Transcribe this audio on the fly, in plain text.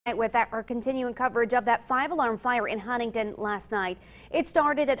With our continuing coverage of that 5-alarm fire in Huntingdon last night. It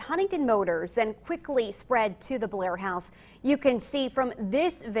started at Huntingdon Motors and quickly spread to the Blair house. You can see from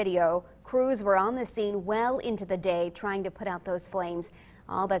this video, crews were on the scene well into the day trying to put out those flames.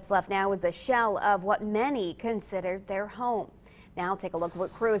 All that's left now is the shell of what many considered their home. Now take a look at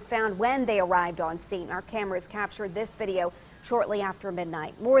what crews found when they arrived on scene. Our cameras captured this video shortly after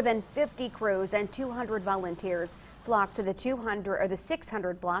midnight. More than 50 crews and 200 volunteers flocked to the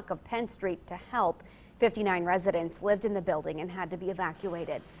 600 block of Penn Street to help. 59 residents lived in the building and had to be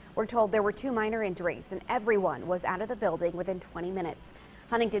evacuated. We're told there were 2 minor injuries and everyone was out of the building within 20 minutes.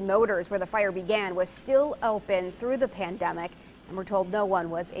 Huntingdon Motors, where the fire began, was still open through the pandemic, and we're told no one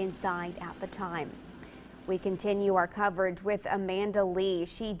was inside at the time. We continue our coverage with Amanda Lee.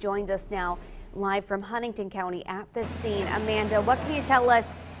 She joins us now live from Huntingdon County at the scene. Amanda, what can you tell us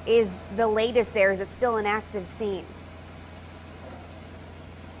is the latest there? Is it still an active scene?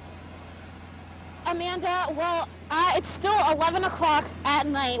 Amanda, well, it's still 11 o'clock at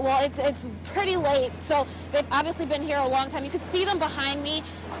night. Well, it's pretty late, so they've obviously been here a long time. You can see them behind me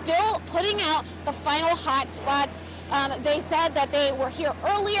still putting out the final hot spots. They said that they were here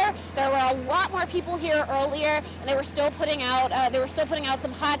earlier. There were a lot more people here earlier, and they were still putting out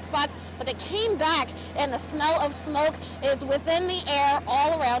some hot spots. But they came back, and the smell of smoke is within the air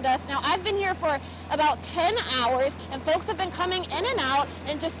all around us. Now, I've been here for about 10 hours, and folks have been coming in and out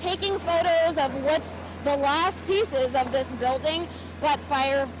and just taking photos of what's the last pieces of this building. But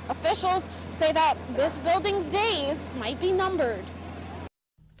fire officials say that this building's days might be numbered.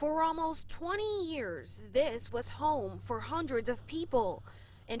 For almost 20 years, this was home for hundreds of people.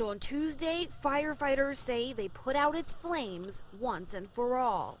 And on Tuesday, firefighters say they put out its flames once and for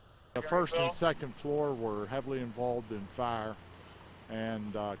all. The first and second floor were heavily involved in fire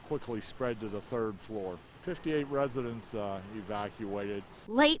and quickly spread to the third floor. 58 residents evacuated.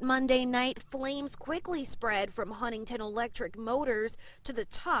 Late Monday night, flames quickly spread from Huntingdon Electric Motors to the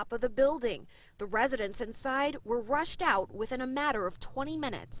top of the building. The residents inside were rushed out within a matter of 20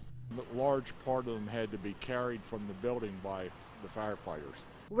 minutes. A large part of them had to be carried from the building by the firefighters.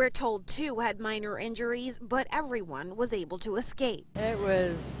 We're told 2 had minor injuries, but everyone was able to escape. It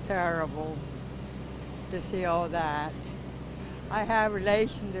was terrible to see all that. I have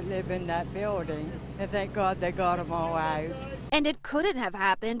relations that live in that building, and thank God they got them all out. And it couldn't have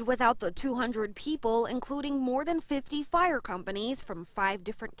happened without the 200 people, including more than 50 fire companies from 5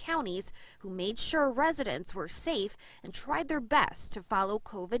 different counties, who made sure residents were safe and tried their best to follow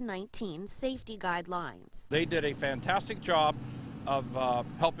COVID-19 safety guidelines. They did a fantastic job of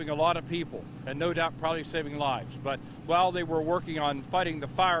helping a lot of people, and no doubt probably saving lives. But while they were working on fighting the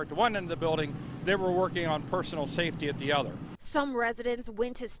fire at the one end of the building, they were working on personal safety at the other. Some residents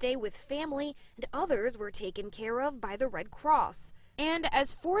went to stay with family, and others were taken care of by the Red Cross. And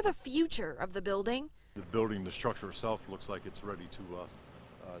as for the future of the building, the structure itself looks like it's ready to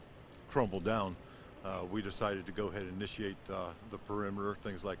crumble down. We decided to go ahead and initiate the perimeter,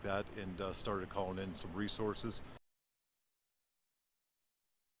 things like that, and started calling in some resources.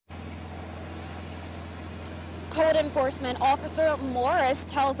 Code Enforcement Officer Morris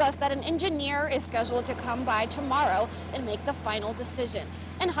tells us that an engineer is scheduled to come by tomorrow and make the final decision.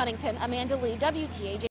 In Huntingdon, Amanda Lee, WTAJ.